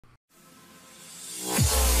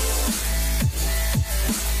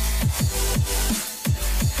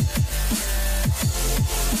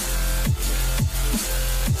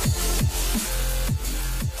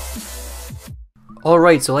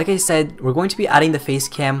Alright, so like I said, we're going to be adding the face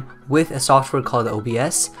cam with a software called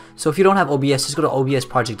OBS. So if you don't have OBS, just go to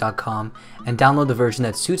obsproject.com and download the version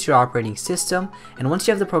that suits your operating system. And once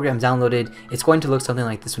you have the program downloaded, it's going to look something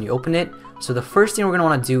like this when you open it. So the first thing we're going to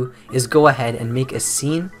want to do is go ahead and make a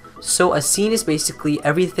scene. So a scene is basically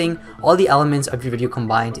everything, all the elements of your video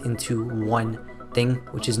combined into one thing,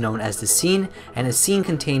 which is known as the scene. And a scene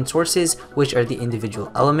contains sources, which are the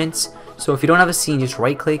individual elements. So if you don't have a scene, just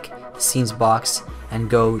right click the scenes box and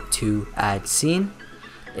go to add scene.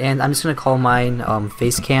 And I'm just going to call mine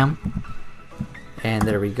face cam. And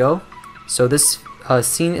there we go. So this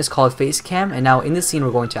scene is called face cam, and now in the scene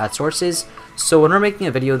we're going to add sources. So when we're making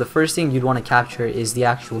a video, the first thing you'd want to capture is the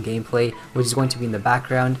actual gameplay, which is going to be in the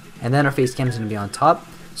background, and then our face cam is going to be on top.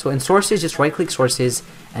 So in sources, just right click sources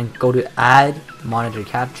and go to add monitor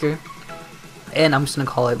capture, and I'm just going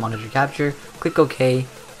to call it monitor capture. Click OK,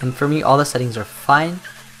 and for me all the settings are fine.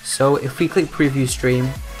 So if we click preview stream,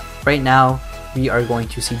 right now we are going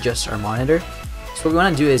to see just our monitor. So what we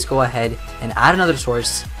want to do is go ahead and add another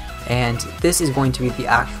source, and this is going to be the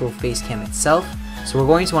actual face cam itself. So we're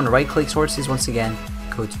going to want to right click sources once again,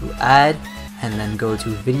 go to add, and then go to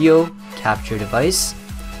video capture device,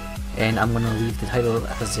 and I'm going to leave the title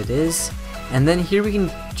as it is. And then here we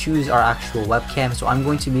can choose our actual webcam. So I'm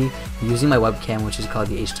going to be using my webcam, which is called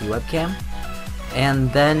the HD webcam.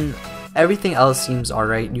 And then everything else seems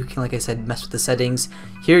alright. You can, like I said, mess with the settings.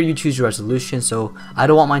 Here you choose your resolution. So I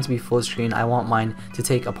don't want mine to be full screen. I want mine to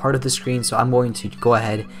take a part of the screen. So I'm going to go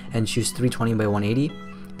ahead and choose 320 by 180.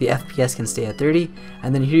 The FPS can stay at 30.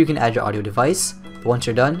 And then here you can add your audio device. But once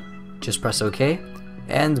you're done, just press OK.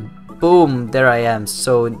 And boom, there I am.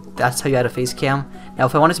 So that's how you add a face cam. Now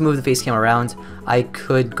if I wanted to move the face cam around, I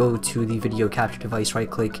could go to the video capture device, right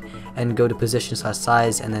click, and go to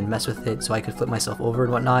position/size, and then mess with it so I could flip myself over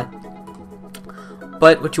and whatnot.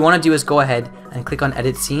 But what you want to do is go ahead and click on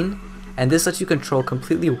edit scene, and this lets you control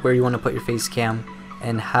completely where you want to put your face cam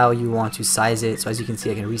and how you want to size it. So as you can see,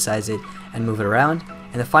 I can resize it and move it around.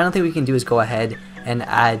 And the final thing we can do is go ahead and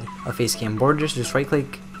add a face cam border. So just right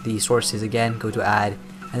click the sources again, go to add,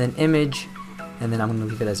 and then image, and then I'm going to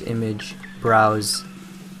leave it as image, browse,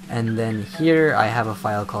 and then here I have a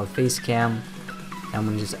file called facecam. I'm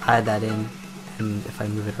going to just add that in, and if I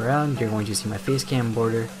move it around, you're going to see my facecam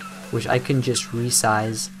border, which I can just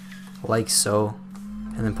resize like so,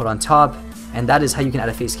 and then put on top. And that is how you can add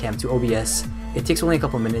a facecam to OBS. It takes only a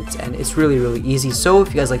couple minutes, and it's really easy. So if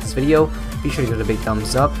you guys like this video, be sure to give it a big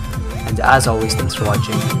thumbs up, and as always, thanks for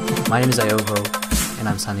watching. My name is Ziovo, and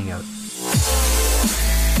I'm signing out.